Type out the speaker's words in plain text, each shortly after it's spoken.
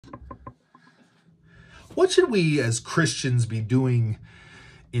What should we as Christians be doing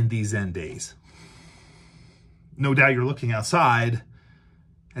in these end days? No doubt you're looking outside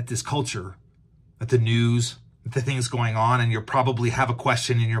at this culture, at the news, at the things going on, and you probably have a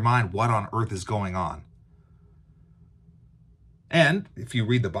question in your mind, what on earth is going on? And if you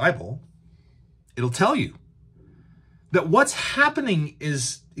read the Bible, it'll tell you that what's happening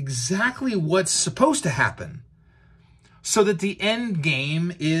is exactly what's supposed to happen, so that the end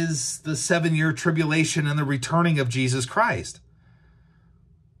game is the 7-year tribulation and the returning of Jesus Christ.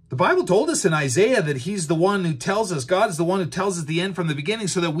 The Bible told us in Isaiah that he's the one who tells us, God is the one who tells us the end from the beginning,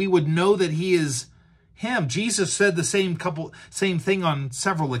 so that we would know that he is him. Jesus said the same thing on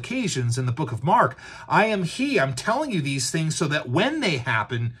several occasions in the book of Mark. I am he. I'm telling you these things so that when they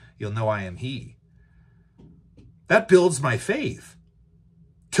happen, you'll know I am he. That builds my faith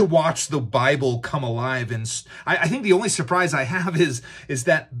to watch the Bible come alive. And I think the only surprise I have is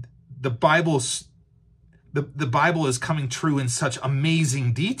that the Bible is coming true in such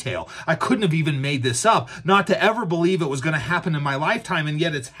amazing detail. I couldn't have even made this up, not to ever believe it was going to happen in my lifetime, and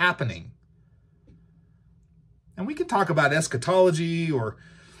yet it's happening. And we can talk about eschatology, or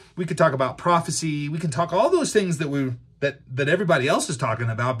we could talk about prophecy. We can talk all those things that everybody else is talking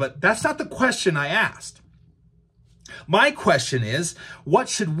about, but that's not the question I asked. My question is, what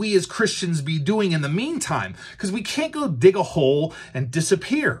should we as Christians be doing in the meantime? Because we can't go dig a hole and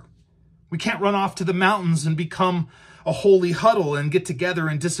disappear. We can't run off to the mountains and become a holy huddle and get together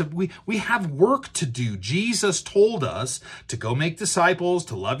and we have work to do. Jesus told us to go make disciples,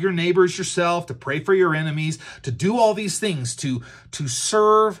 to love your neighbors yourself, to pray for your enemies, to do all these things, to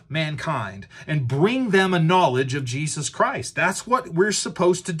serve mankind and bring them a knowledge of Jesus Christ. That's what we're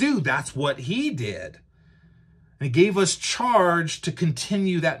supposed to do. That's what he did. And he gave us charge to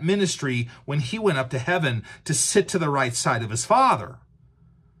continue that ministry when he went up to heaven to sit to the right side of his Father.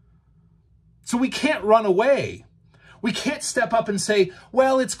 So we can't run away. We can't step up and say,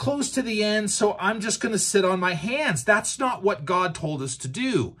 well, it's close to the end, so I'm just going to sit on my hands. That's not what God told us to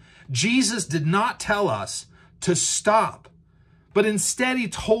do. Jesus did not tell us to stop, but instead he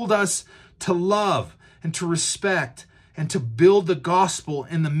told us to love and to respect and to build the gospel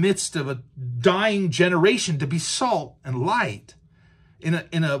in the midst of a dying generation, to be salt and light in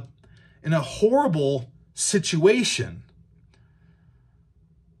a horrible situation.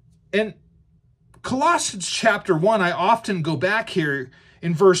 And Colossians chapter 1, I often go back here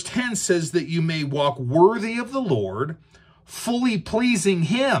in verse 10, says that you may walk worthy of the Lord, fully pleasing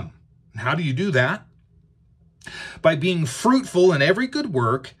him. And how do you do that? By being fruitful in every good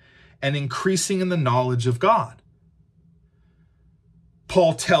work and increasing in the knowledge of God.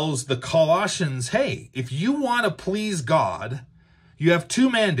 Paul tells the Colossians, hey, if you want to please God, you have two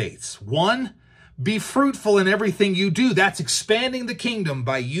mandates. One, be fruitful in everything you do. That's expanding the kingdom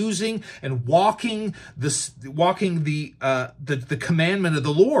by using and walking the commandment of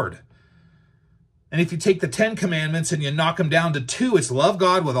the Lord. And if you take the 10 commandments and you knock them down to 2, it's love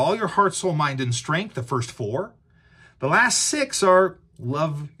God with all your heart, soul, mind, and strength, the first 4. The last 6 are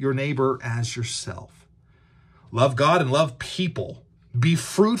love your neighbor as yourself. Love God and love people. Be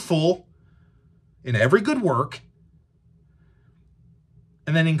fruitful in every good work,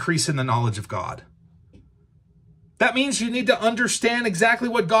 and then increase in the knowledge of God. That means you need to understand exactly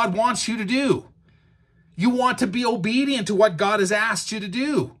what God wants you to do. You want to be obedient to what God has asked you to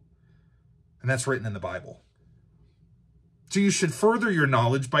do. And that's written in the Bible. So you should further your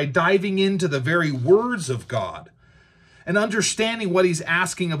knowledge by diving into the very words of God and understanding what he's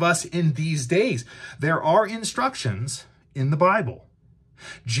asking of us in these days. There are instructions in the Bible.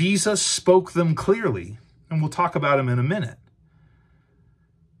 Jesus spoke them clearly, and we'll talk about them in a minute.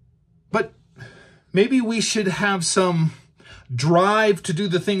 But maybe we should have some drive to do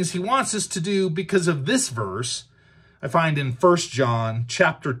the things he wants us to do because of this verse I find in 1 John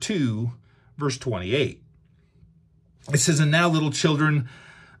chapter 2, verse 28. It says, and now little children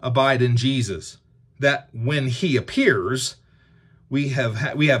abide in Jesus, that when he appears, we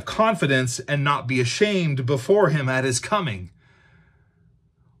have confidence and not be ashamed before him at his coming.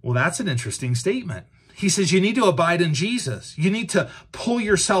 Well, that's an interesting statement. He says you need to abide in Jesus. You need to pull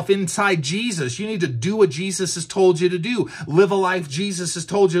yourself inside Jesus. You need to do what Jesus has told you to do. Live a life Jesus has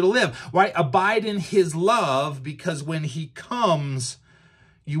told you to live. Right? Abide in his love, because when he comes,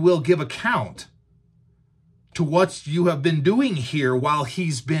 you will give account to what you have been doing here while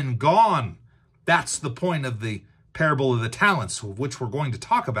he's been gone. That's the point of the parable of the talents, which we're going to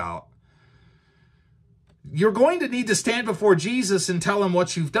talk about. You're going to need to stand before Jesus and tell him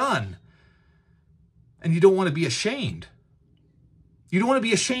what you've done. And you don't want to be ashamed. You don't want to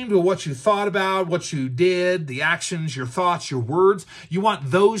be ashamed of what you thought about, what you did, the actions, your thoughts, your words. You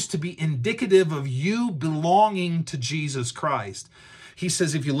want those to be indicative of you belonging to Jesus Christ. He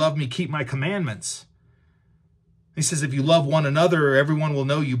says, if you love me, keep my commandments. He says, if you love one another, everyone will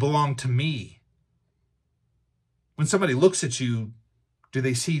know you belong to me. When somebody looks at you, do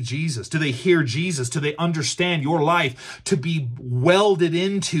they see Jesus? Do they hear Jesus? Do they understand your life to be welded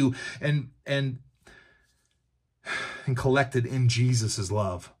into and collected in Jesus'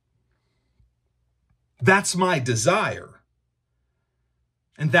 love? That's my desire.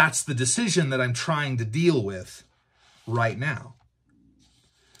 And that's the decision that I'm trying to deal with right now.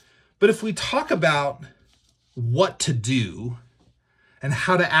 But if we talk about what to do and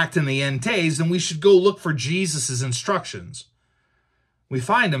how to act in the end days, then we should go look for Jesus' instructions. We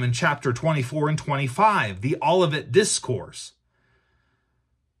find them in chapter 24 and 25, the Olivet Discourse.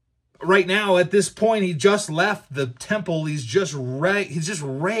 Right now, at this point, he just left the temple. He's just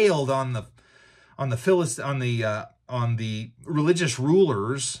railed on the religious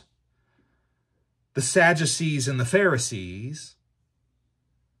rulers, the Sadducees and the Pharisees.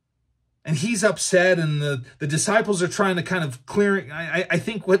 And he's upset, and the disciples are trying to kind of clear. I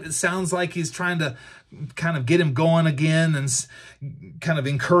think what it sounds like, he's trying to kind of get him going again and kind of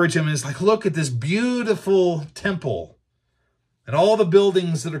encourage him. And it's like, look at this beautiful temple and all the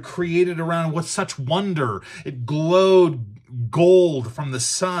buildings that are created around. What such wonder. It glowed gold from the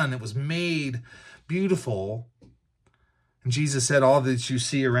sun. It was made beautiful. And Jesus said, all that you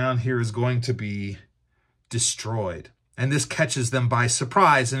see around here is going to be destroyed. And this catches them by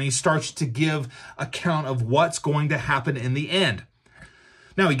surprise, and he starts to give account of what's going to happen in the end.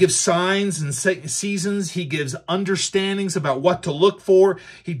 Now, he gives signs and seasons. He gives understandings about what to look for.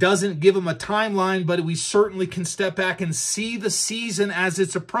 He doesn't give them a timeline, but we certainly can step back and see the season as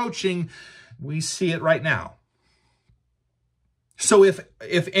it's approaching. We see it right now. So if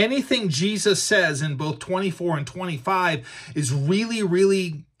anything Jesus says in both 24 and 25 is really,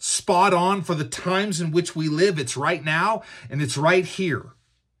 really spot on for the times in which we live, it's right now and it's right here.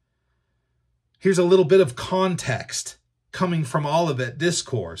 Here's a little bit of context coming from Olivet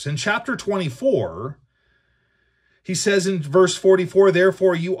Discourse. In chapter 24, he says in verse 44,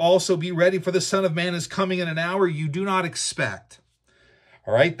 therefore you also be ready, for the Son of Man is coming in an hour you do not expect.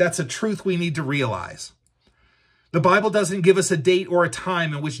 All right, that's a truth we need to realize. The Bible doesn't give us a date or a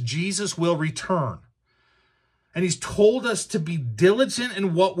time in which Jesus will return. And he's told us to be diligent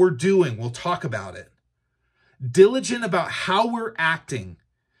in what we're doing. We'll talk about it. Diligent about how we're acting,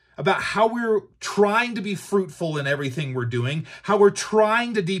 about how we're trying to be fruitful in everything we're doing, how we're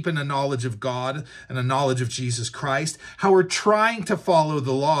trying to deepen a knowledge of God and a knowledge of Jesus Christ, how we're trying to follow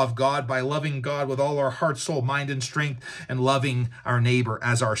the law of God by loving God with all our heart, soul, mind, and strength, and loving our neighbor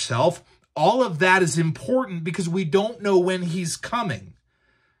as ourselves. All of that is important because we don't know when he's coming.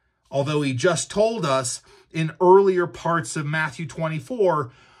 Although he just told us in earlier parts of Matthew 24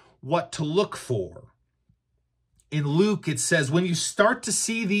 what to look for. In Luke, it says, when you start to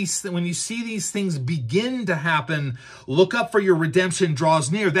see when you see these things begin to happen, look up, for your redemption draws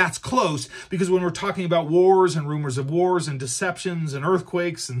near. That's close, because when we're talking about wars and rumors of wars and deceptions and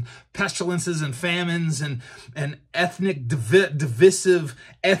earthquakes and pestilences and famines and divisive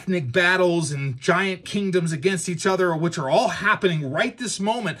ethnic battles and giant kingdoms against each other, which are all happening right this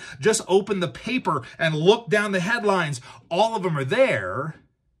moment, just open the paper and look down the headlines. All of them are there.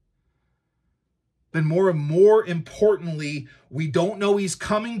 Then more and more importantly, we don't know he's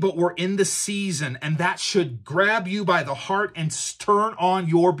coming, but we're in the season, and that should grab you by the heart and turn on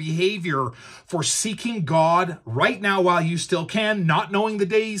your behavior for seeking God right now while you still can, not knowing the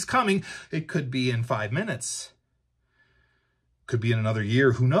day he's coming. It could be in 5 minutes. Could be in another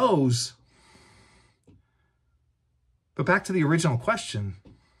year. Who knows? But back to the original question.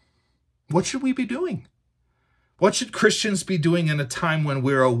 What should we be doing? What should Christians be doing in a time when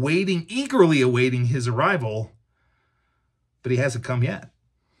we're eagerly awaiting his arrival, but he hasn't come yet?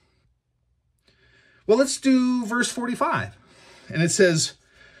 Well, let's do verse 45. And it says,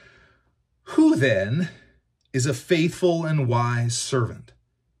 who then is a faithful and wise servant,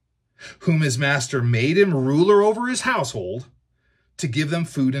 whom his master made him ruler over his household, to give them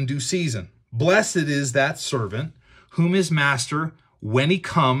food in due season? Blessed is that servant whom his master, when he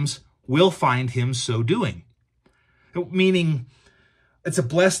comes, will find him so doing. Meaning, it's a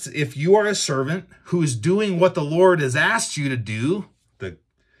blessed if you are a servant who is doing what the Lord has asked you to do.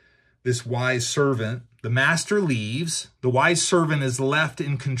 This wise servant, the master leaves. The wise servant is left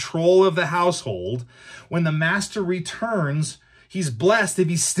in control of the household. When the master returns, he's blessed if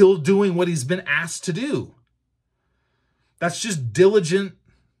he's still doing what he's been asked to do. That's just diligent,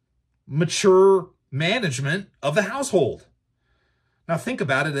 mature management of the household. Now think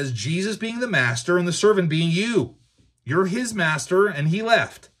about it as Jesus being the master and the servant being you. You're his master and he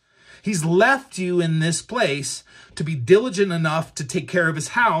left. He's left you in this place to be diligent enough to take care of his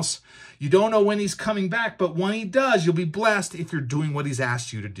house. You don't know when he's coming back, but when he does, you'll be blessed if you're doing what he's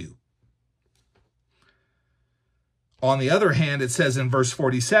asked you to do. On the other hand, it says in verse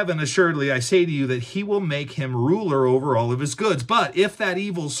 47, assuredly I say to you that he will make him ruler over all of his goods. But if that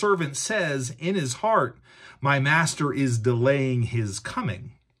evil servant says in his heart, my master is delaying his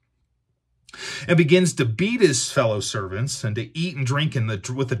coming, and begins to beat his fellow servants and to eat and drink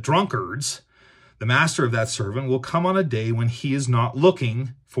with the drunkards, the master of that servant will come on a day when he is not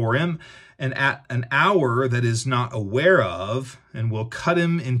looking for him, and at an hour that is not aware of, and will cut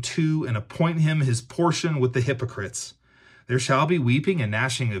him in two and appoint him his portion with the hypocrites. There shall be weeping and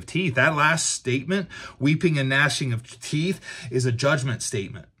gnashing of teeth. That last statement, weeping and gnashing of teeth, is a judgment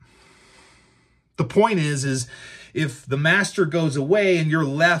statement. The point is if the master goes away and you're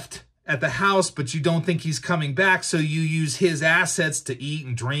left at the house, but you don't think he's coming back, so you use his assets to eat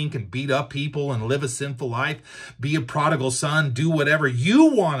and drink and beat up people and live a sinful life, be a prodigal son, do whatever you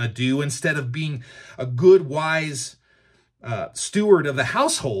want to do instead of being a good, wise steward of the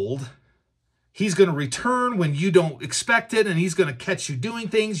household, he's going to return when you don't expect it, and he's going to catch you doing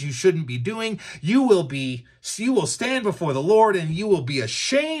things you shouldn't be doing. You will stand before the Lord, and you will be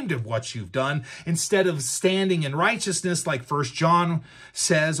ashamed of what you've done instead of standing in righteousness like 1 John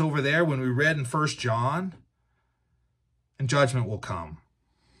says over there when we read in 1 John, and judgment will come.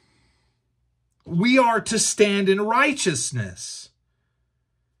 We are to stand in righteousness.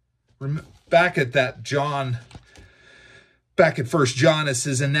 Back at 1 John, it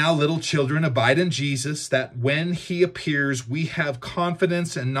says, and now little children abide in Jesus, that when he appears, we have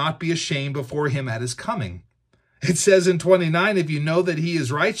confidence and not be ashamed before him at his coming. It says in 29, if you know that he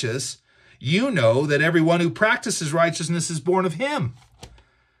is righteous, you know that everyone who practices righteousness is born of him.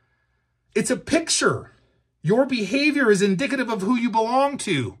 It's a picture. Your behavior is indicative of who you belong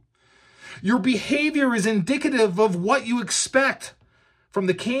to. Your behavior is indicative of what you expect from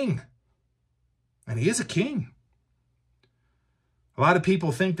the king. And he is a king. A lot of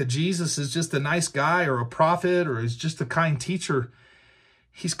people think that Jesus is just a nice guy or a prophet or is just a kind teacher.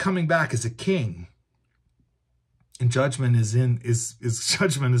 He's coming back as a king. And judgment is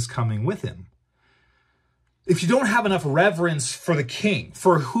coming with him. If you don't have enough reverence for the king,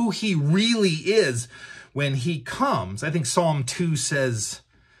 for who he really is when he comes, I think Psalm 2 says,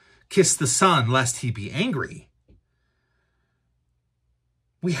 kiss the Son lest he be angry.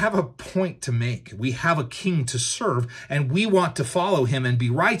 We have a point to make. We have a king to serve, and we want to follow him and be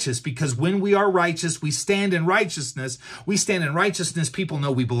righteous, because when we are righteous, we stand in righteousness. We stand in righteousness. People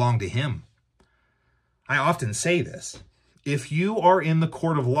know we belong to him. I often say this. If you are in the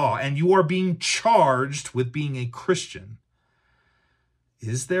court of law and you are being charged with being a Christian,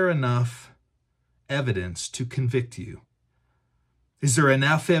 is there enough evidence to convict you? Is there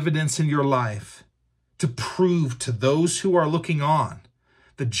enough evidence in your life to prove to those who are looking on,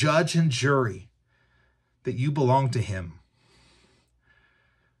 the judge and jury, that you belong to him?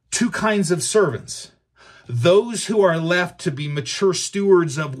 Two kinds of servants. Those who are left to be mature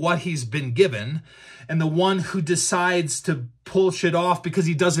stewards of what he's been given, and the one who decides to pull shit off because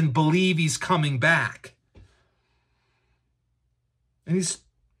he doesn't believe he's coming back. And he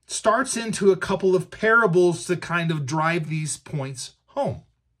starts into a couple of parables to kind of drive these points home.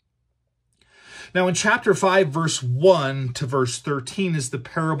 Now, in chapter 5, verse 1 to verse 13 is the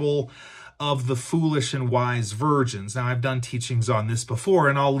parable of the foolish and wise virgins. Now, I've done teachings on this before,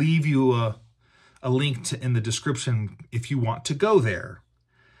 and I'll leave you a link in the description if you want to go there.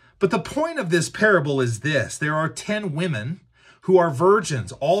 But the point of this parable is this. There are 10 women who are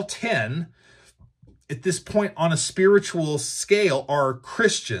virgins. All 10, at this point on a spiritual scale, are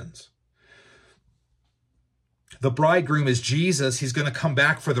Christians. The bridegroom is Jesus. He's going to come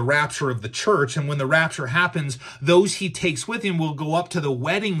back for the rapture of the church. And when the rapture happens, those he takes with him will go up to the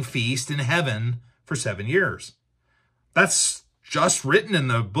wedding feast in heaven for 7 years. That's just written in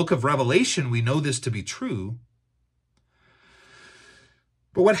the book of Revelation. We know this to be true.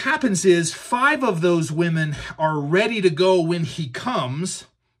 But what happens is 5 of those women are ready to go when he comes.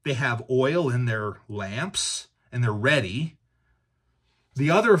 They have oil in their lamps and they're ready.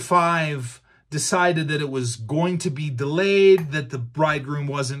 The other 5 decided that it was going to be delayed, that the bridegroom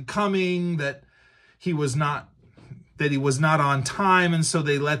wasn't coming, that he was not on time, and so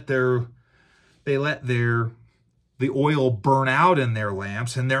they let the oil burn out in their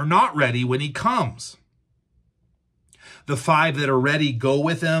lamps, and they're not ready when he comes. The 5 that are ready go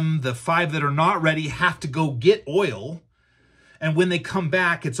with him. The 5 that are not ready have to go get oil. And when they come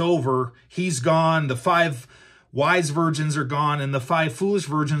back, it's over. He's gone. The 5 wise virgins are gone and the 5 foolish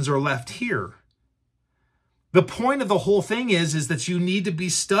virgins are left here. The point of the whole thing is that you need to be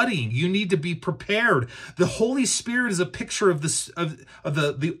studying. You need to be prepared. The Holy Spirit is a picture of this,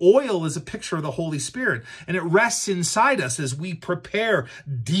 the oil is a picture of the Holy Spirit. And it rests inside us as we prepare,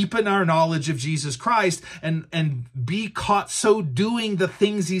 deepen our knowledge of Jesus Christ, and be caught so doing the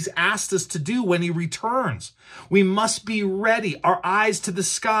things he's asked us to do when he returns. We must be ready, our eyes to the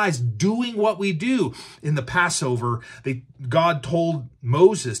skies, doing what we do. In the Passover, God told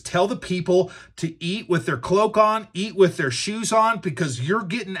Moses, tell the people to eat with their cloak on, eat with their shoes on, because you're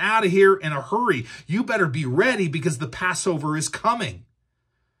getting out of here in a hurry. You better be ready because the Passover is coming.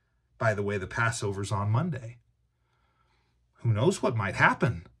 By the way, the Passover's on Monday. Who knows what might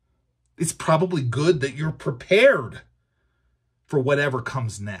happen? It's probably good that you're prepared for whatever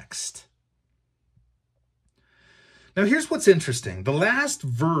comes next. Now, here's what's interesting. The last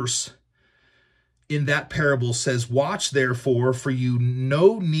verse in that parable says, watch therefore, for you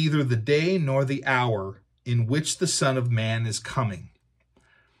know neither the day nor the hour in which the Son of Man is coming.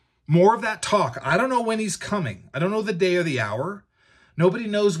 More of that talk. I don't know when he's coming. I don't know the day or the hour. Nobody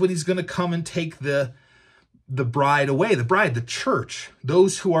knows when he's going to come and take the bride away. The bride, the church,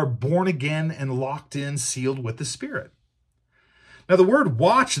 those who are born again and locked in, sealed with the Spirit. Now, the word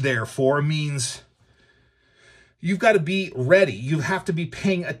watch, therefore, means you've got to be ready. You have to be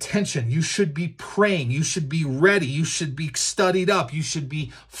paying attention. You should be praying. You should be ready. You should be studied up. You should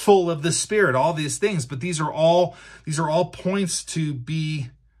be full of the Spirit, all these things. But these are all points to be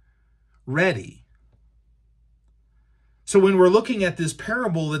ready. So when we're looking at this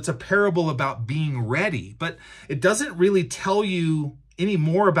parable, it's a parable about being ready, but it doesn't really tell you any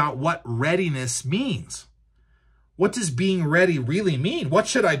more about what readiness means. What does being ready really mean? What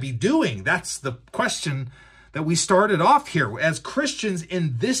should I be doing? That's the question that we started off here. As Christians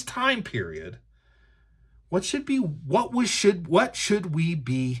in this time period, what should we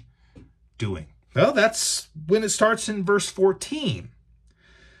be doing? Well, that's when it starts in verse 14.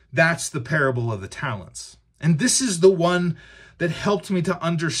 That's the parable of the talents. And this is the one that helped me to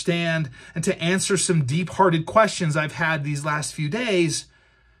understand and to answer some deep-hearted questions I've had these last few days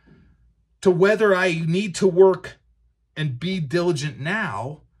to whether I need to work and be diligent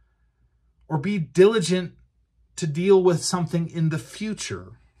now or be diligent to deal with something in the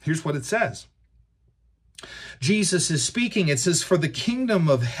future. Here's what it says. Jesus is speaking. It says, for the kingdom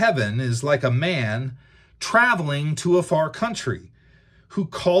of heaven is like a man traveling to a far country, who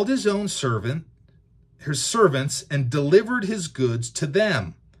called his servants and delivered his goods to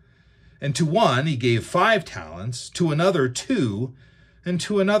them. And to one he gave 5 talents, to another 2, and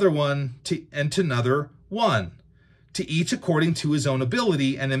to another 1, and to another 1. To each according to his own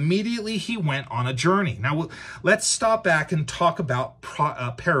ability, and immediately he went on a journey. Now, let's stop back and talk about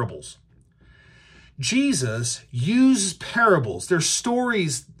parables. Jesus used parables. They're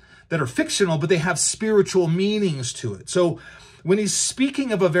stories that are fictional, but they have spiritual meanings to it. So when he's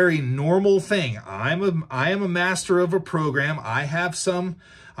speaking of a very normal thing, I am a master of a program. I have some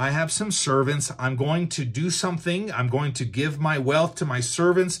servants. I'm going to do something. I'm going to give my wealth to my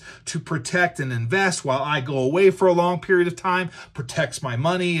servants to protect and invest while I go away for a long period of time. Protects my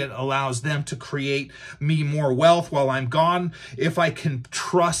money. It allows them to create me more wealth while I'm gone. If I can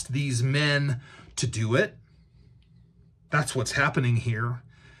trust these men to do it, that's what's happening here.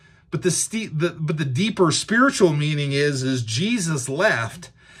 But the deeper spiritual meaning is Jesus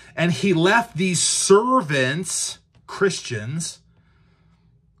left, and he left these servants, Christians,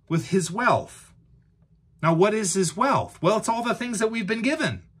 with his wealth. Now, what is his wealth? Well, it's all the things that we've been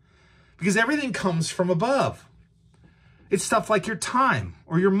given, because everything comes from above. It's stuff like your time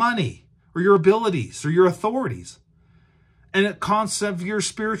or your money or your abilities or your authorities. And it consists of your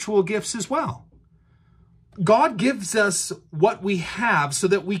spiritual gifts as well. God gives us what we have so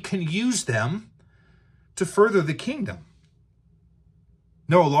that we can use them to further the kingdom.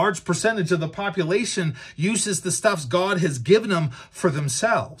 No, a large percentage of the population uses the stuffs God has given them for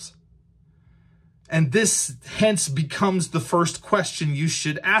themselves. And this hence becomes the first question you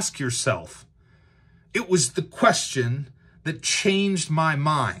should ask yourself. It was the question that changed my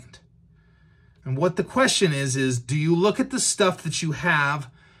mind. And what the question is do you look at the stuff that you have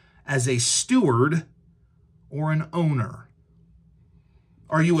as a steward or an owner?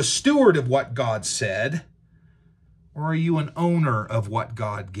 Are you a steward of what God said, or are you an owner of what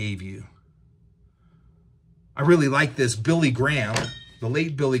God gave you? I really like this. Billy Graham, the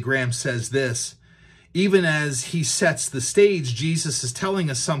late Billy Graham, says this. Even as he sets the stage, Jesus is telling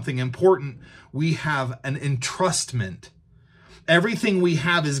us something important. We have an entrustment. Everything we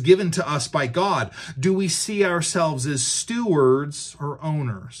have is given to us by God. Do we see ourselves as stewards or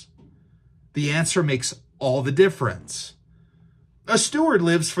owners? The answer makes all the difference. A steward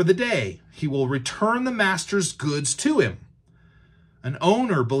lives for the day. He will return the master's goods to him. An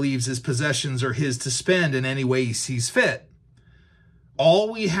owner believes his possessions are his to spend in any way he sees fit.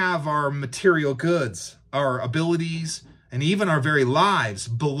 All we have, our material goods, our abilities, and even our very lives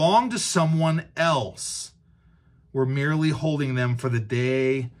belong to someone else. We're merely holding them for the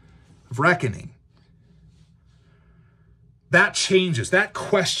day of reckoning. That changes. That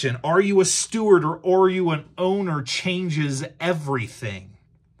question, are you a steward or are you an owner, changes everything.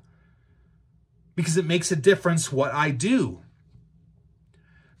 Because it makes a difference what I do.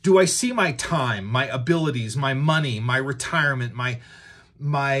 Do I see my time, my abilities, my money, my retirement,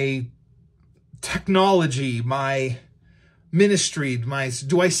 my technology, my ministry,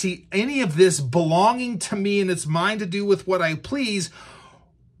 do I see any of this belonging to me and it's mine to do with what I please?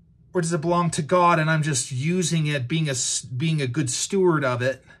 Or does it belong to God and I'm just using it, being a good steward of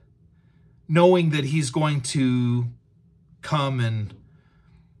it, knowing that he's going to come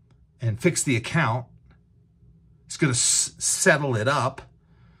and fix the account. He's going to settle it up.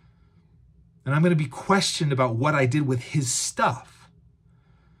 And I'm going to be questioned about what I did with his stuff.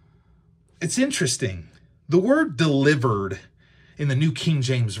 It's interesting. The word delivered in the New King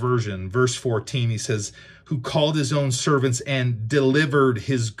James Version, verse 14, he says, who called his own servants and delivered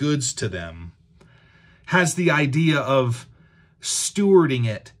his goods to them, has the idea of stewarding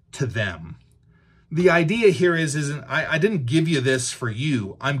it to them. The idea here is I didn't give you this for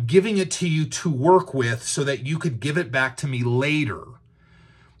you. I'm giving it to you to work with so that you could give it back to me later.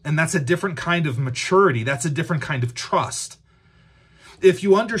 And that's a different kind of maturity. That's a different kind of trust. If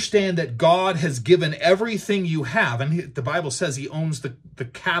you understand that God has given everything you have, and the Bible says he owns the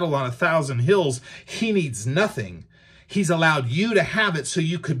cattle on 1,000 hills, he needs nothing. He's allowed you to have it so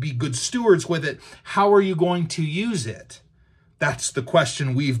you could be good stewards with it. How are you going to use it? That's the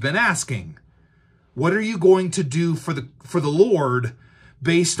question we've been asking. What are you going to do for the Lord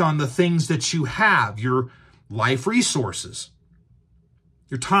based on the things that you have, your life resources,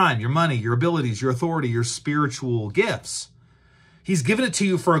 your time, your money, your abilities, your authority, your spiritual gifts? He's given it to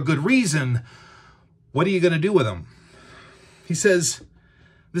you for a good reason. What are you going to do with them? He says,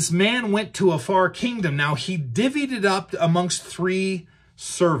 this man went to a far kingdom. Now he divvied it up amongst 3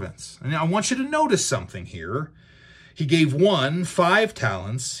 servants. And I want you to notice something here. He gave one 5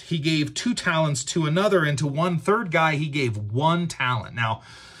 talents. He gave 2 talents to another, and to one third guy, he gave 1 talent. Now,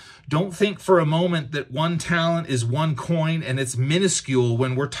 don't think for a moment that 1 talent is 1 coin and it's minuscule.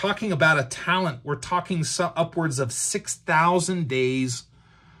 When we're talking about a talent, we're talking upwards of 6,000 days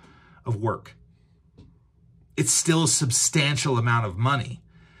of work. It's still a substantial amount of money.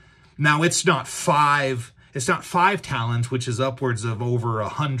 Now, it's not 5 talents, which is upwards of over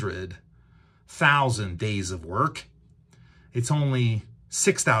 100,000 days of work. It's only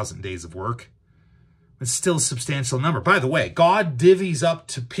 6,000 days of work. It's still a substantial number. By the way, God divvies up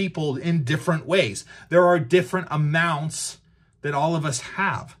to people in different ways. There are different amounts that all of us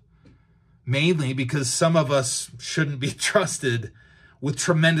have, mainly because some of us shouldn't be trusted with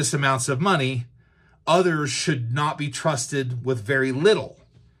tremendous amounts of money. Others should not be trusted with very little,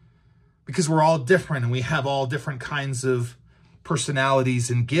 because we're all different and we have all different kinds of personalities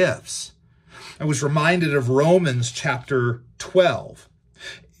and gifts. I was reminded of Romans chapter 12.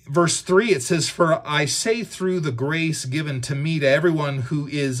 Verse 3, it says, for I say through the grace given to me to everyone who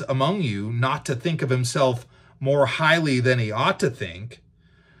is among you, not to think of himself more highly than he ought to think.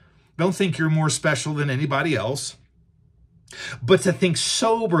 Don't think you're more special than anybody else, but to think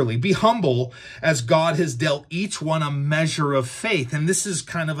soberly, be humble as God has dealt each one a measure of faith. And this is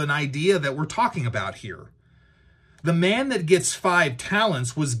kind of an idea that we're talking about here. The man that gets 5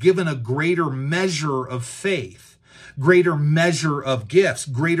 talents was given a greater measure of faith, greater measure of gifts,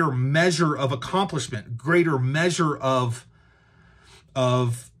 greater measure of accomplishment, greater measure of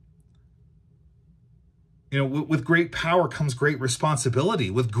with great power comes great responsibility.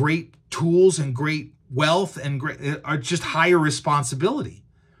 With great tools and great wealth and just higher responsibility.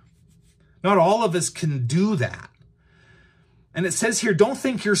 Not all of us can do that. And it says here, don't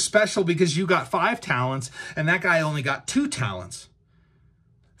think you're special because you got 5 talents and that guy only got 2 talents.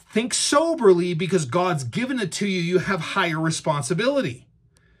 Think soberly because God's given it to you. You have higher responsibility.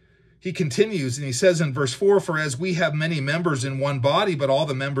 He continues and he says in verse 4, for as we have many members in one body, but all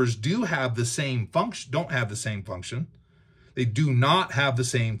the members don't have the same function. They do not have the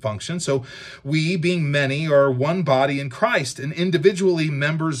same function. So we, being many, are one body in Christ and individually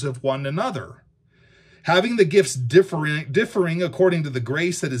members of one another. Having the gifts differing according to the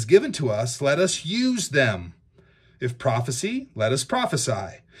grace that is given to us, let us use them. If prophecy, let us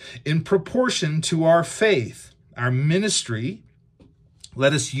prophesy. In proportion to our faith, our ministry,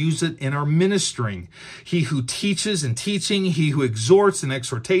 Let us use it in our ministering. He who teaches in teaching, he who exhorts in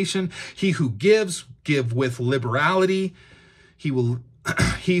exhortation, he who give with liberality, he who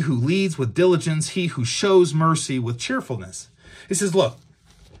leads with diligence, he who shows mercy with cheerfulness. He says, look,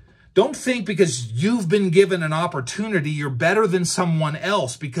 don't think because you've been given an opportunity, you're better than someone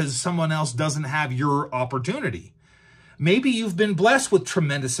else because someone else doesn't have your opportunity. Maybe you've been blessed with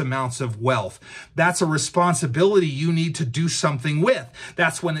tremendous amounts of wealth. That's a responsibility you need to do something with.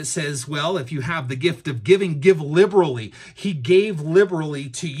 That's when it says, well, if you have the gift of giving, give liberally. He gave liberally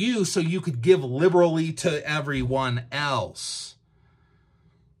to you so you could give liberally to everyone else.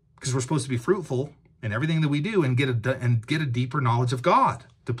 Because we're supposed to be fruitful in everything that we do and get a deeper knowledge of God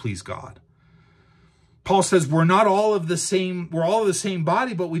to please God. Paul says we're not all of the same, we're all of the same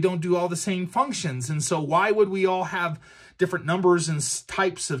body, but we don't do all the same functions. And so why would we all have different numbers and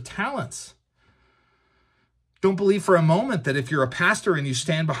types of talents? Don't believe for a moment that if you're a pastor and you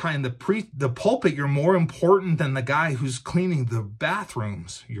stand behind the pulpit, you're more important than the guy who's cleaning the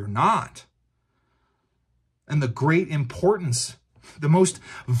bathrooms. You're not. And the great importance, the most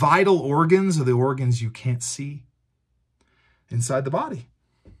vital organs are the organs you can't see inside the body.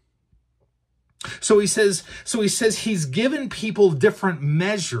 So he says he's given people different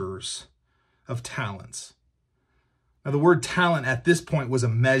measures of talents. Now, the word talent at this point was a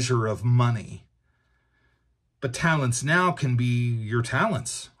measure of money. But talents now can be your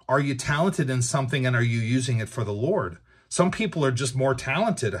talents. Are you talented in something and are you using it for the Lord? Some people are just more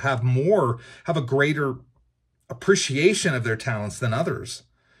talented, have a greater appreciation of their talents than others.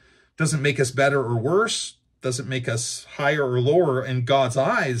 Doesn't make us better or worse. Doesn't make us higher or lower in God's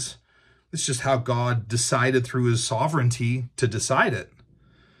eyes. It's just how God decided through his sovereignty to decide it.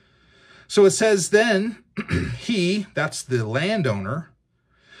 So it says then, he, that's the landowner.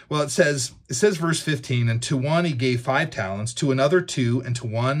 Well, it says verse 15, and to one he gave 5 talents, to another 2, and to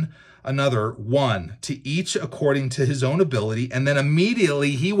one another 1, to each according to his own ability. And then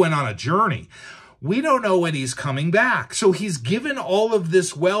immediately he went on a journey. We don't know when he's coming back. So he's given all of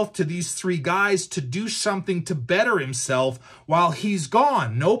this wealth to these 3 guys to do something to better himself while he's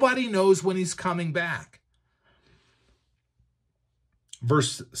gone. Nobody knows when he's coming back.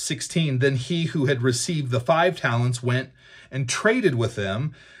 Verse 16, then he who had received the 5 talents went and traded with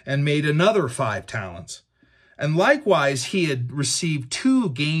them and made another 5 talents. And likewise he had received 2,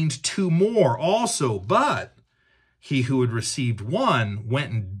 gained 2 more also, but he who had received 1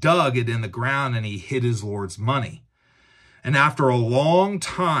 went and dug it in the ground, and he hid his Lord's money. And after a long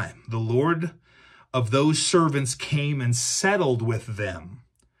time, the Lord of those servants came and settled with them.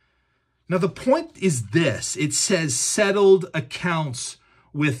 Now, the point is this. It says settled accounts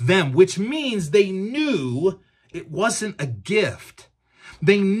with them, which means they knew it wasn't a gift.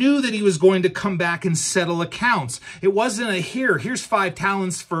 They knew that he was going to come back and settle accounts. It wasn't a here's 5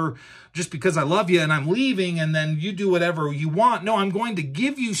 talents for just because I love you and I'm leaving and then you do whatever you want. No, I'm going to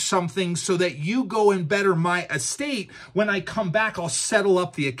give you something so that you go and better my estate. When I come back, I'll settle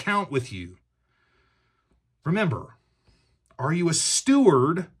up the account with you. Remember, are you a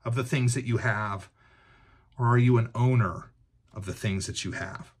steward of the things that you have, or are you an owner of the things that you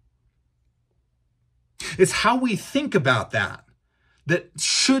have? It's how we think about that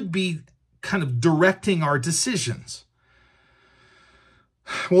should be kind of directing our decisions.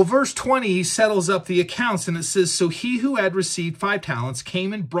 Well, verse 20, he settles up the accounts, and it says, so he who had received 5 talents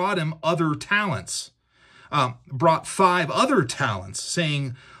came and brought him other talents, brought 5 other talents,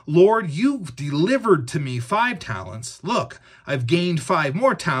 saying, Lord, you've delivered to me 5 talents. Look, I've gained 5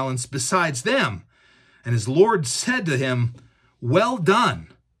 more talents besides them. And his Lord said to him, well done,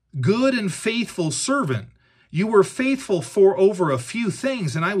 good and faithful servant. You were faithful over a few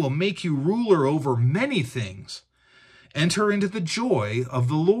things, and I will make you ruler over many things. Enter into the joy of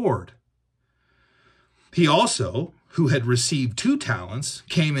the Lord. He also, who had received 2 talents,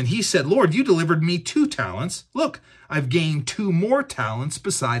 came and he said, Lord, you delivered me 2 talents. Look, I've gained 2 more talents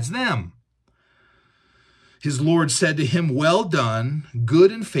besides them. His Lord said to him, well done,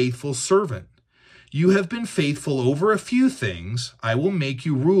 good and faithful servant. You have been faithful over a few things. I will make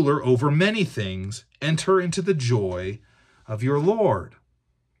you ruler over many things. Enter into the joy of your Lord.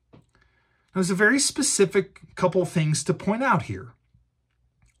 There's a very specific couple things to point out here.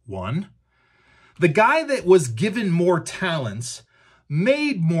 1, the guy that was given more talents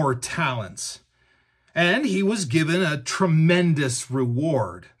made more talents, and he was given a tremendous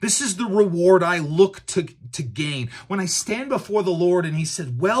reward. This is the reward I look to gain. When I stand before the Lord and he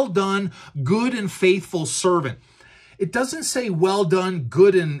said, well done, good and faithful servant. It doesn't say well done,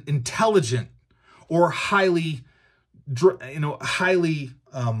 good and intelligent, or highly.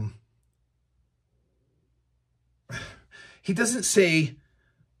 He doesn't say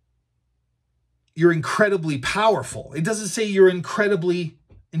you're incredibly powerful. It doesn't say you're incredibly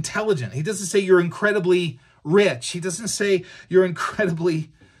intelligent. He doesn't say you're incredibly rich. He doesn't say you're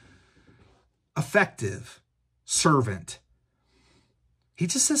incredibly effective servant. He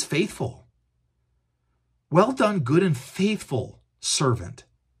just says faithful. Well done, good and faithful servant.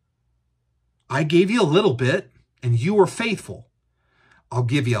 I gave you a little bit and you were faithful. I'll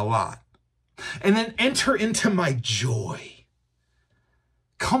give you a lot. And then enter into my joy.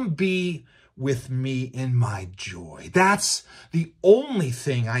 Come be with me in my joy. That's the only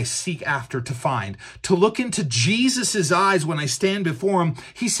thing I seek after to find. To look into Jesus's eyes when I stand before him.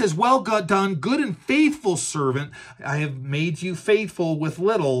 He says, well done, good and faithful servant. I have made you faithful with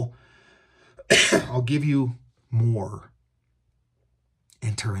little. I'll give you more.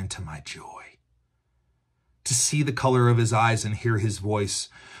 Enter into my joy. To see the color of his eyes and hear his voice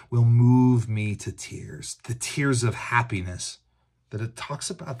will move me to tears. The tears of happiness that it talks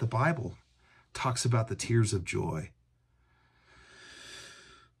about. The Bible talks about the tears of joy.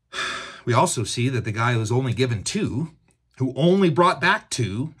 We also see that the guy who was only given 2, who only brought back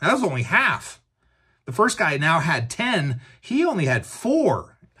 2, that was only half. The first guy now had 10. He only had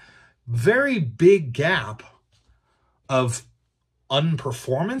 4. Very big gap of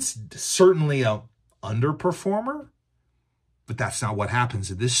unperformance. Certainly a underperformer. But that's not what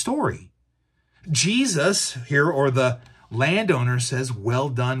happens in this story. Jesus here, or the landowner, says, well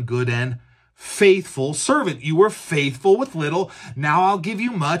done, good and faithful servant. You were faithful with little. Now I'll give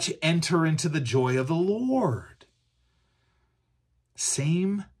you much. Enter into the joy of the Lord.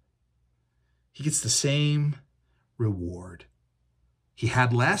 He gets the same reward. He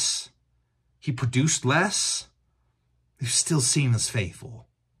had less. He produced less. He's still seen as faithful.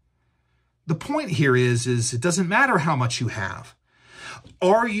 The point here is it doesn't matter how much you have.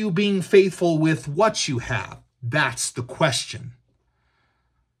 Are you being faithful with what you have? That's the question.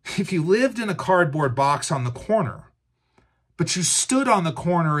 If you lived in a cardboard box on the corner, but you stood on the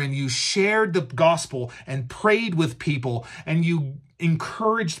corner and you shared the gospel and prayed with people and you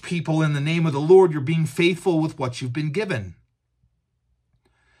encouraged people in the name of the Lord, you're being faithful with what you've been given.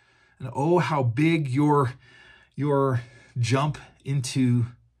 And oh, how big your jump into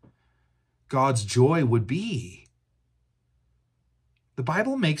God's joy would be. The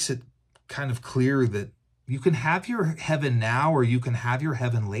Bible makes it kind of clear that you can have your heaven now or you can have your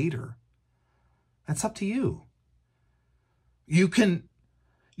heaven later. That's up to you. You can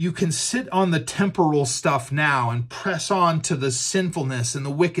sit on the temporal stuff now and press on to the sinfulness and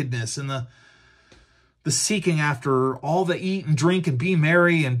the wickedness and the seeking after all the eat and drink and be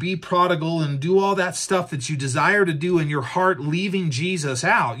merry and be prodigal and do all that stuff that you desire to do in your heart, leaving Jesus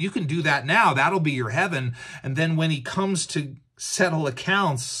out. You can do that now. That'll be your heaven. And then when he comes to settle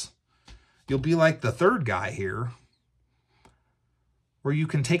accounts, you'll be like the third guy here, where you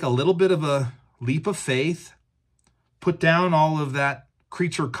can take a little bit of a leap of faith, put down all of that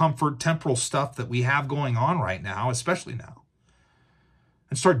creature comfort temporal stuff that we have going on right now, especially now,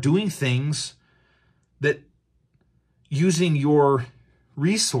 and start doing things that using your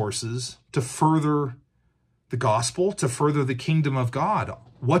resources to further the gospel, to further the kingdom of God.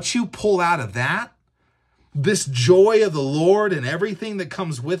 What you pull out of that, this joy of the Lord and everything that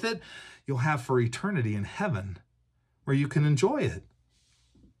comes with it, you'll have for eternity in heaven, where you can enjoy it.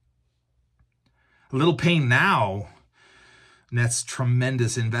 A little pain now nets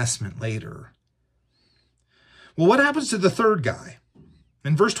tremendous investment later. Well, what happens to the third guy?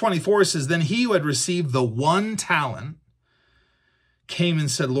 In verse 24, it says, then he who had received the 1 talent came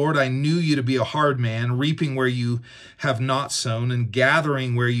and said, Lord, I knew you to be a hard man, reaping where you have not sown and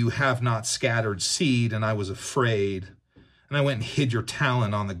gathering where you have not scattered seed. And I was afraid. And I went and hid your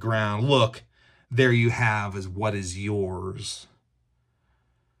talent on the ground. Look, there you have is what is yours.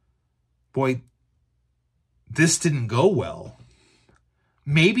 Boy, this didn't go well.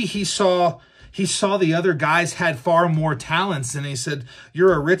 Maybe he saw the other guys had far more talents, and he said,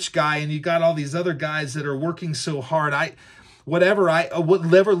 you're a rich guy and you got all these other guys that are working so hard.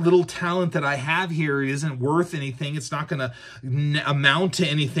 Whatever little talent that I have here isn't worth anything. It's not going to amount to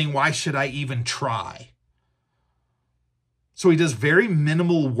anything. Why should I even try? So he does very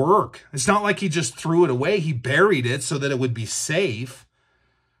minimal work. It's not like he just threw it away. He buried it so that it would be safe.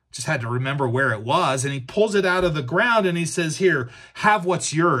 Just had to remember where it was. And he pulls it out of the ground and he says, here, have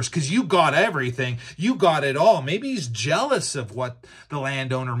what's yours, because you got everything. You got it all. Maybe he's jealous of what the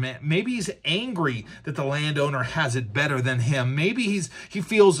landowner meant. Maybe he's angry that the landowner has it better than him. Maybe he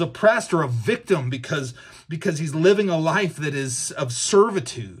feels oppressed or a victim because he's living a life that is of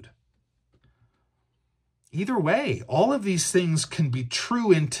servitude. Either way, all of these things can be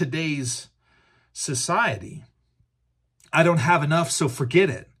true in today's society. I don't have enough, so forget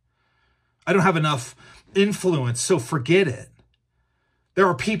it. I don't have enough influence, so forget it. There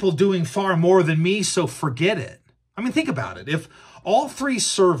are people doing far more than me, so forget it. I mean, think about it. If all three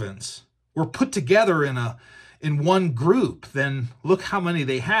servants were put together in one group, then look how many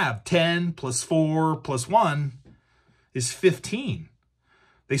they have. 10 plus 4 plus 1 is 15.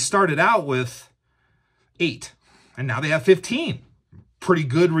 They started out with 8, and now they have 15. Pretty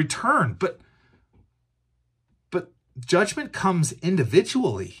good return, but judgment comes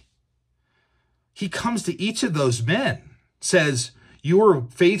individually. He comes to each of those men, says, you were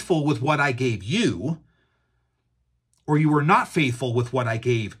faithful with what I gave you, or you were not faithful with what I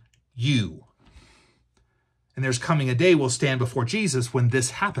gave you. And there's coming a day we'll stand before Jesus when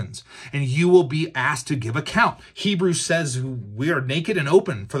this happens, and you will be asked to give account. Hebrews says we are naked and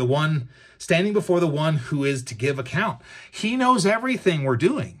open for the one standing before the one who is to give account. He knows everything we're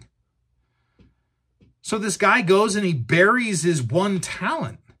doing. So this guy goes and he buries his one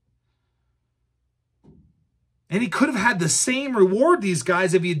talent. And he could have had the same reward, these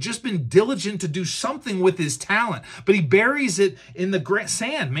guys, if he had just been diligent to do something with his talent. But he buries it in the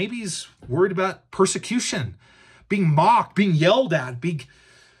sand. Maybe he's worried about persecution, being mocked, being yelled at.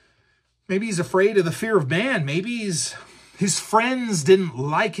 Maybe he's afraid of the fear of man. Maybe his friends didn't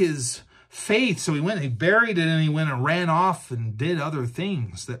like his faith. So he went and he buried it, and he went and ran off and did other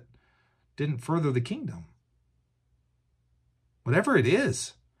things that didn't further the kingdom. Whatever it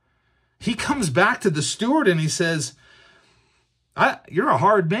is. He comes back to the steward and he says, you're a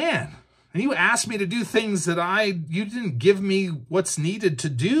hard man. And you asked me to do things that you didn't give me what's needed to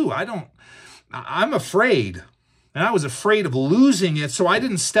do. I'm afraid. And I was afraid of losing it, so I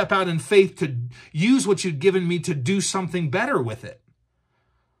didn't step out in faith to use what you'd given me to do something better with it.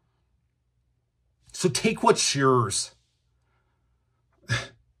 So take what's yours.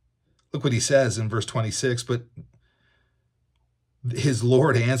 Look what he says in verse 26, but his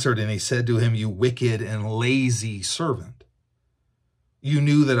Lord answered and he said to him, you wicked and lazy servant. You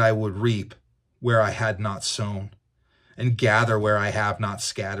knew that I would reap where I had not sown and gather where I have not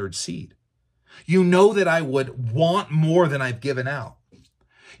scattered seed. You know that I would want more than I've given out.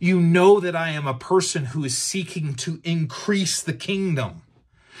 You know that I am a person who is seeking to increase the kingdom.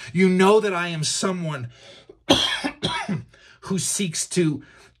 You know that I am someone who seeks to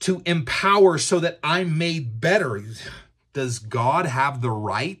empower so that I'm made better. Does God have the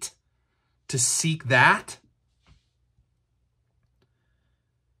right to seek that?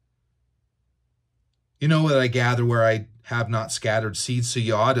 You know that I gather where I have not scattered seeds, so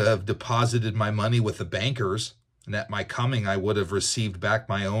you ought to have deposited my money with the bankers, and at my coming I would have received back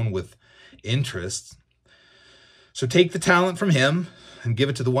my own with interest. So take the talent from him and give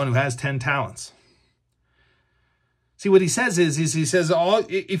it to the one who has 10 talents. See, what he says is he says,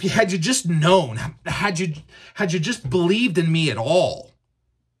 if you had you just known, had you just believed in me at all,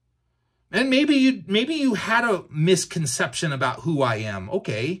 and maybe you had a misconception about who I am,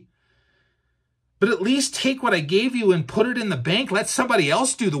 okay, but at least take what I gave you and put it in the bank. Let somebody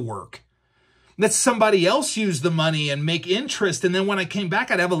else do the work. Let somebody else use the money and make interest, and then when I came back,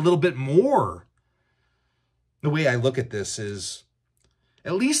 I'd have a little bit more. The way I look at this is,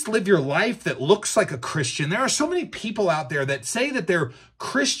 at least live your life that looks like a Christian. There are so many people out there that say that they're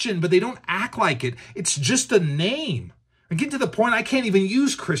Christian, but they don't act like it. It's just a name. I get to the point I can't even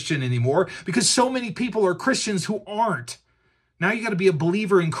use Christian anymore because so many people are Christians who aren't. Now you got to be a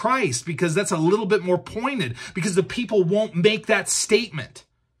believer in Christ because that's a little bit more pointed because the people won't make that statement.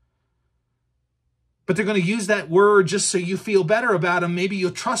 But they're going to use that word just so you feel better about them. Maybe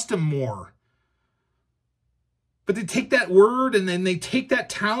you'll trust them more. But they take that word and then they take that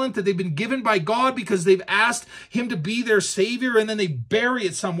talent that they've been given by God because they've asked him to be their savior, and then they bury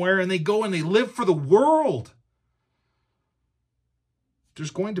it somewhere and they go and they live for the world.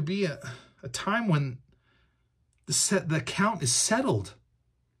 There's going to be a time when the account is settled.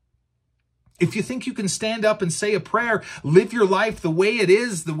 If you think you can stand up and say a prayer, live your life the way it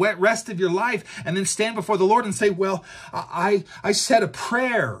is, the rest of your life, and then stand before the Lord and say, well, I said a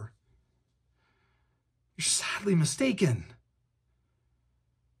prayer. You're sadly mistaken.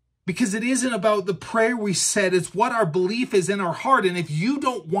 Because it isn't about the prayer we said, it's what our belief is in our heart. And if you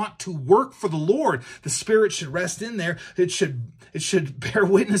don't want to work for the Lord, the Spirit should rest in there. It should bear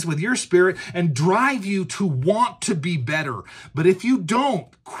witness with your spirit and drive you to want to be better. But if you don't,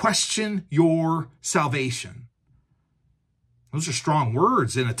 question your salvation. Those are strong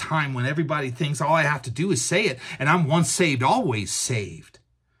words in a time when everybody thinks all I have to do is say it, and I'm once saved, always saved.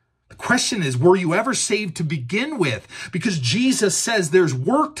 The question is, were you ever saved to begin with? Because Jesus says there's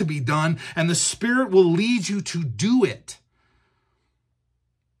work to be done and the Spirit will lead you to do it.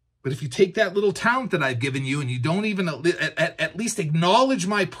 But if you take that little talent that I've given you and you don't even at least acknowledge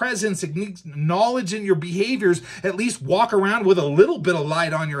my presence, acknowledge in your behaviors, at least walk around with a little bit of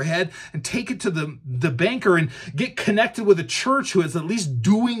light on your head and take it to the banker and get connected with a church who is at least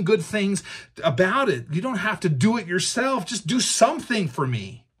doing good things about it. You don't have to do it yourself. Just do something for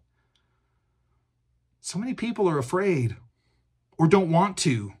me. So many people are afraid or don't want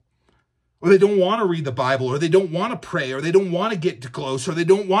to. Or they don't want to read the Bible, or they don't want to pray, or they don't want to get close, or they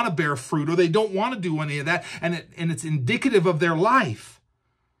don't want to bear fruit, or they don't want to do any of that, and it's indicative of their life.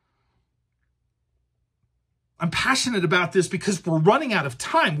 I'm passionate about this because we're running out of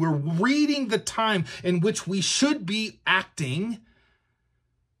time. We're reading the time in which we should be acting,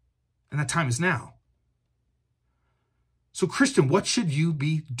 and that time is now. So, Christian, what should you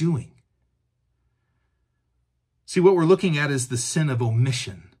be doing? See, what we're looking at is the sin of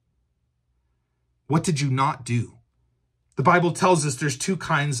omission. What did you not do? The Bible tells us there's two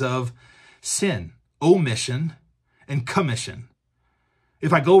kinds of sin, omission and commission.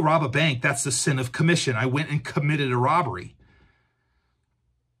 If I go rob a bank, that's the sin of commission. I went and committed a robbery.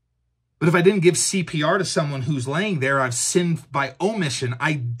 But if I didn't give CPR to someone who's laying there, I've sinned by omission.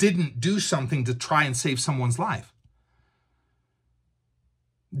 I didn't do something to try and save someone's life.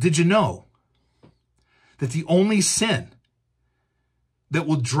 Did you know that the only sin that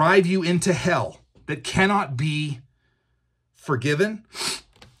will drive you into hell, that cannot be forgiven,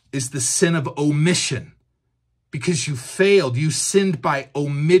 is the sin of omission? Because you failed. You sinned by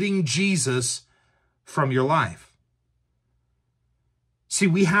omitting Jesus from your life. See,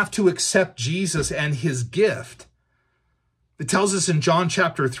 we have to accept Jesus and his gift. It tells us in John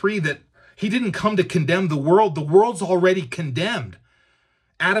chapter 3 that he didn't come to condemn the world. The world's already condemned.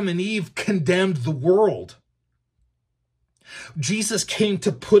 Adam and Eve condemned the world. Jesus came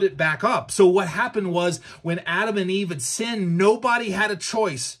to put it back up. So what happened was when Adam and Eve had sinned, nobody had a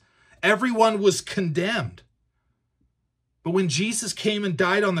choice. Everyone was condemned. But when Jesus came and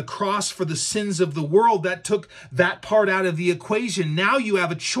died on the cross for the sins of the world, that took that part out of the equation. Now you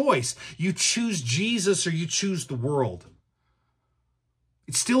have a choice. You choose Jesus or you choose the world.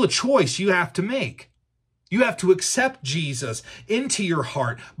 It's still a choice you have to make. You have to accept Jesus into your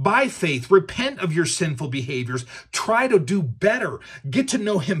heart by faith, repent of your sinful behaviors, try to do better, get to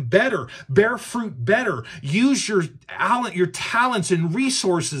know him better, bear fruit better, use your talents and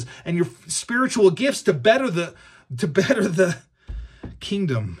resources and your spiritual gifts to better the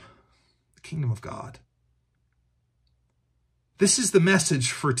kingdom of God. This is the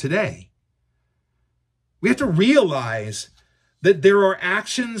message for today. We have to realize that there are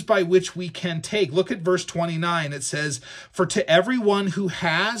actions by which we can take. Look at verse 29. It says, "For to everyone who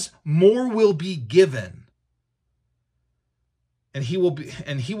has, more will be given, and he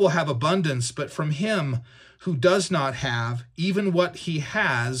will have abundance. But from him who does not have, even what he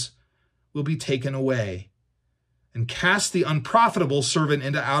has will be taken away. And cast the unprofitable servant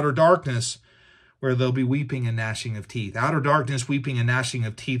into outer darkness, where there'll be weeping and gnashing of teeth." Outer darkness, weeping and gnashing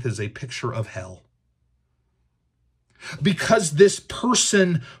of teeth is a picture of hell. Because this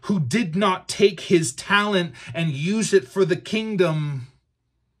person who did not take his talent and use it for the kingdom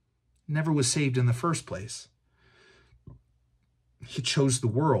never was saved in the first place. He chose the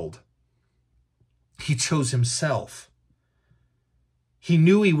world. He chose himself. He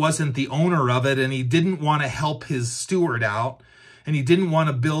knew he wasn't the owner of it, and he didn't want to help his steward out, and he didn't want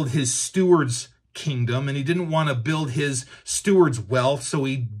to build his steward's kingdom, and he didn't want to build his steward's wealth, so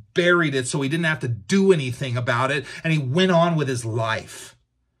he buried it so he didn't have to do anything about it, and he went on with his life.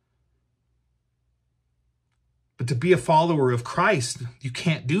 But to be a follower of Christ, you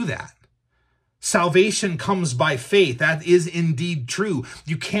can't do that. Salvation comes by faith. That is indeed true.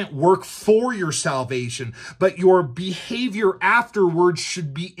 You can't work for your salvation, but your behavior afterwards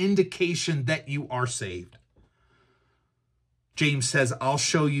should be indication that you are saved. James says, "I'll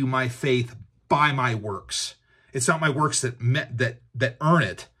show you my faith by my works." It's not my works that earn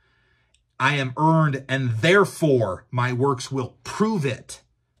it. I am earned, and therefore my works will prove it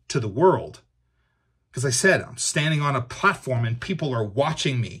to the world. Because I said, I'm standing on a platform and people are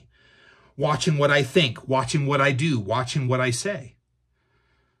watching me, watching what I think, watching what I do, watching what I say.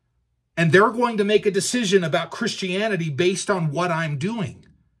 And they're going to make a decision about Christianity based on what I'm doing.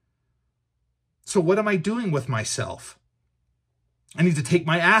 So what am I doing with myself? I need to take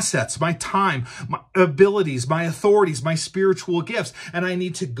my assets, my time, my abilities, my authorities, my spiritual gifts, and I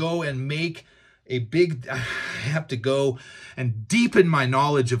need to go and make I have to go and deepen my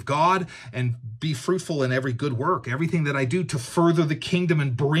knowledge of God and be fruitful in every good work, everything that I do to further the kingdom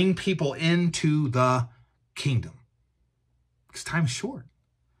and bring people into the kingdom. Because time is short.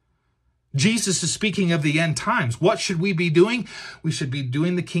 Jesus is speaking of the end times. What should we be doing? We should be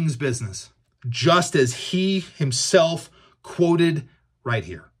doing the King's business, just as he himself quoted right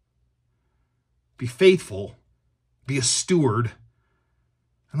here. Be faithful, be a steward,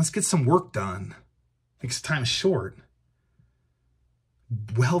 and let's get some work done because time is short.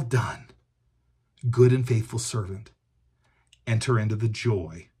 Well done, good and faithful servant. Enter into the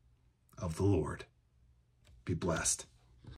joy of the Lord. Be blessed.